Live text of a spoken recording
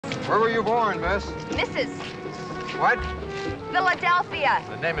Where were you born, miss? Mrs. What? Philadelphia.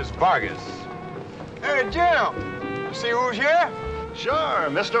 The name is Vargas. Hey, Jim. You see who's here? Sure,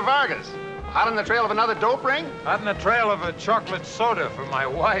 Mr. Vargas. Hot on the trail of another dope ring? Out in the trail of a chocolate soda for my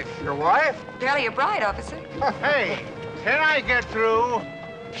wife. Your wife? Barely a bride, officer. Hey, can I get through?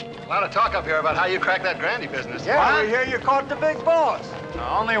 A lot of talk up here about how you cracked that Grandy business. Yeah, we hear you caught the big boss.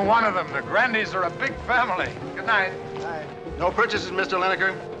 Only one of them. The Grandys are a big family. Good night. No purchases, Mr.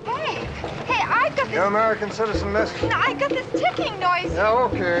 Lineker? Hey, I got this. You're an American citizen, miss? No, I got this ticking noise. Yeah,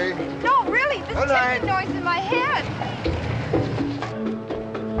 okay. No, really, this Good night. ticking noise in my head.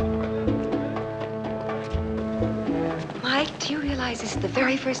 Mike, do you realize this is the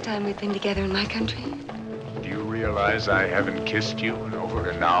very first time we've been together in my country? Do you realize I haven't kissed you in over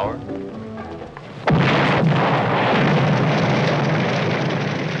an hour?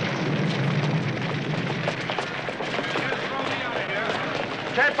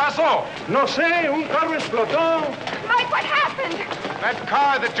 ¿Qué pasó? No sé, un carro explotó. Mike, what happened? That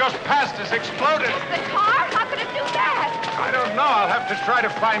car that just passed us exploded. The car? How could it do that? I don't know. I'll have to try to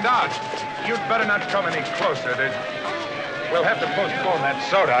find out. You'd better not come any closer. We'll have to postpone that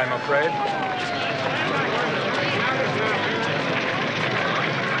soda, I'm afraid.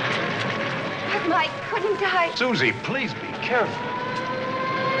 But Mike couldn't die. Susie, please be careful.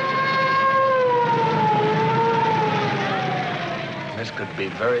 This could be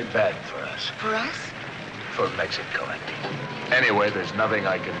very bad for us. For us? For Mexico, indeed. Anyway, there's nothing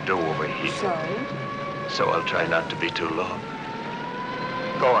I can do over here. So I'll try not to be too long.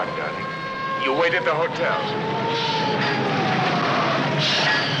 Go on, darling. You wait at the hotel.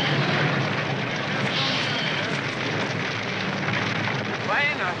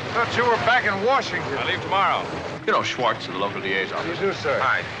 Lane, I thought you were back in Washington. I leave tomorrow. You know Schwartz, the local DA's office. You do, sir.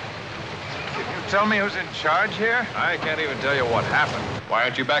 Hi. Can you tell me who's in charge here? I can't even tell you what happened. Why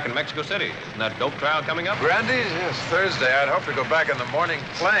aren't you back in Mexico City? Isn't that dope trial coming up? Grandy's? Yes, Thursday. I'd hope to go back in the morning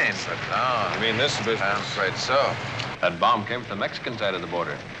plane, but no. You mean this business? I'm afraid so. That bomb came from the Mexican side of the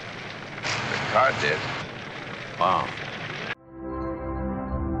border. The car did. Wow.